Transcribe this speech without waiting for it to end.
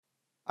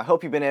I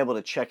hope you've been able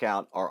to check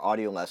out our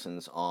audio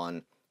lessons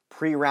on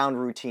pre-round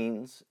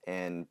routines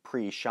and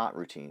pre-shot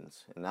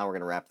routines. And now we're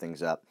going to wrap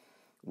things up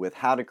with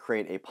how to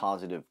create a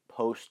positive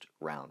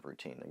post-round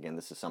routine. Again,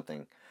 this is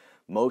something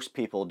most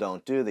people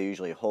don't do. They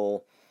usually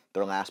hole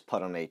their last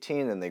putt on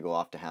 18, and they go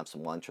off to have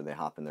some lunch, or they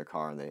hop in their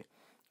car and they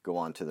go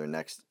on to their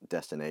next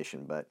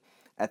destination. But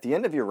at the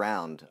end of your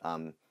round,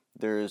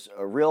 there's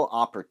a real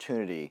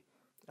opportunity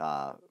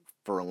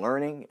for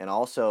learning and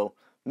also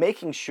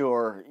making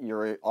sure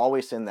you're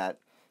always in that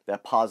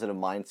positive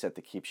mindset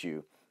that keeps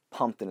you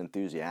pumped and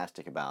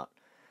enthusiastic about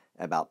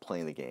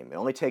playing the game. It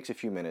only takes a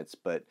few minutes,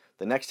 but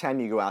the next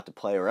time you go out to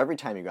play, or every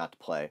time you go out to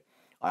play,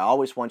 I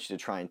always want you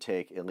to try and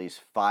take at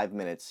least 5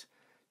 minutes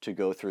to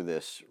go through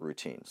this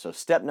routine. So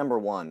step number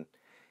one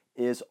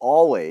is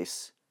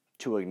always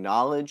to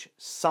acknowledge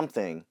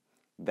something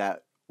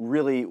that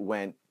really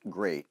went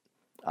great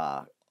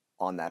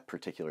on that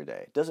particular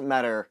day. It doesn't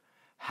matter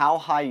how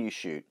high you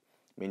shoot.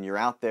 I mean, you're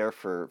out there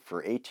for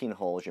 18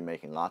 holes, you're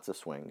making lots of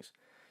swings.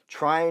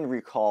 Try and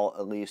recall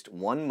at least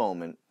one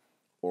moment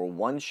or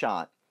one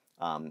shot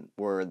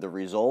where the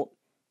result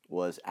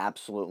was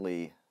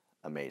absolutely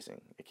amazing.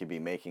 It could be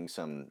making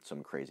some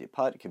crazy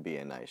putt. It could be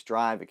a nice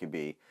drive. It could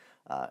be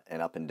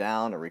an up and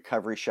down, a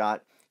recovery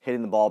shot,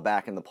 hitting the ball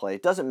back in the play.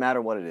 It doesn't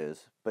matter what it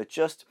is, but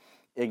just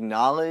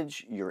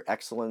acknowledge your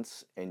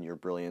excellence and your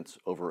brilliance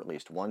over at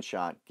least one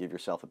shot. Give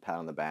yourself a pat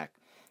on the back.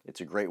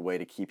 It's a great way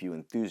to keep you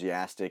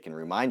enthusiastic and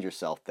remind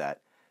yourself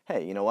that,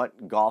 hey, you know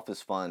what? Golf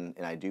is fun,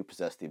 and I do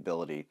possess the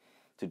ability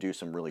to do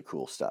some really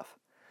cool stuff.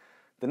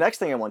 The next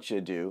thing I want you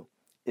to do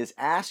is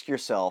ask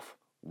yourself,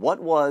 what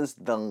was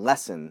the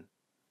lesson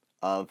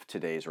of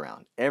today's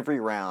round? Every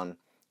round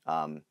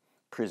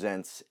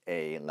presents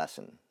a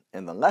lesson,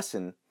 and the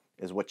lesson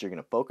is what you're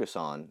going to focus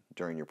on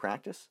during your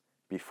practice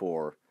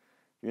before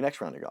your next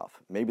round of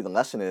golf. Maybe the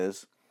lesson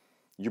is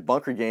your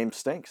bunker game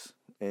stinks,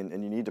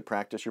 and you need to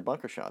practice your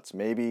bunker shots.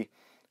 Maybe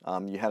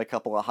you had a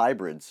couple of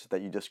hybrids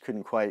that you just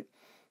couldn't quite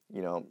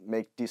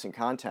make decent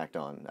contact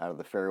on out of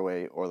the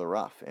fairway or the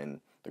rough. And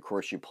the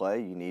course you play,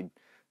 you need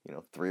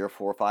 3 or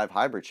 4 or 5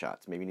 hybrid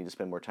shots. Maybe you need to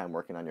spend more time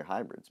working on your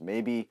hybrids.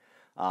 Maybe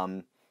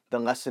the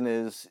lesson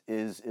is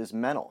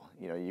mental.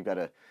 You've got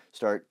to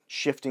start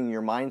shifting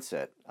your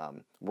mindset,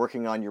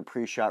 working on your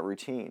pre-shot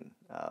routine,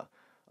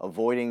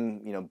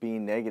 avoiding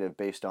being negative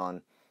based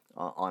on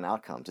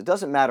outcomes. It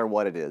doesn't matter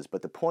what it is,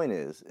 but the point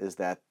is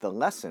that the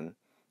lesson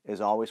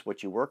is always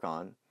what you work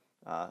on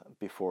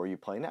before you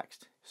play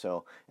next.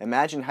 So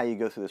imagine how you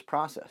go through this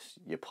process.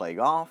 You play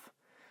golf,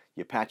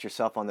 you pat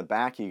yourself on the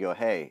back, you go,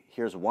 hey,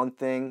 here's one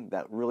thing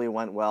that really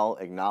went well,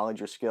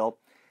 acknowledge your skill,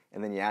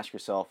 and then you ask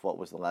yourself what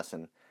was the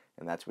lesson,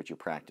 and that's what you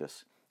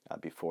practice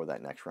before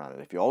that next round.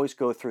 And if you always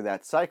go through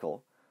that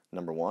cycle,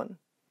 number one,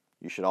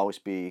 you should always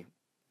be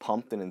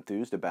pumped and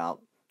enthused about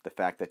the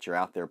fact that you're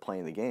out there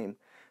playing the game.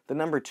 Then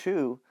number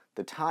two,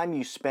 the time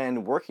you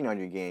spend working on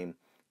your game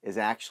is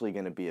actually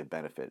going to be a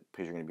benefit,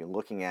 because you're going to be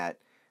looking at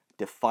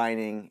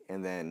defining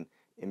and then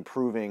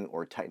improving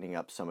or tightening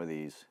up some of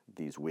these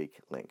weak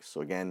links. So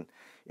again,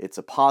 it's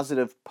a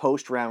positive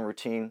post-round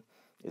routine.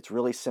 It's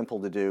really simple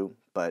to do,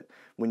 but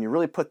when you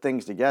really put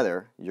things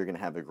together, you're going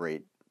to have a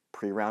great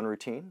pre-round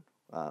routine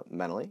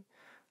mentally.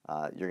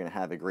 You're going to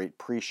have a great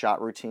pre-shot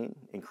routine,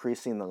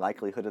 increasing the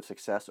likelihood of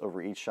success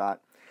over each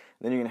shot.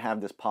 And then you're going to have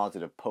this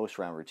positive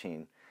post-round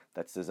routine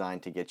that's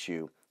designed to get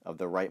you of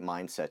the right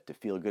mindset to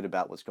feel good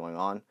about what's going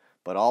on,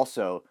 but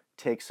also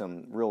take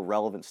some real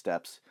relevant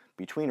steps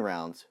between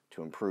rounds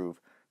to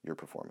improve your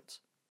performance.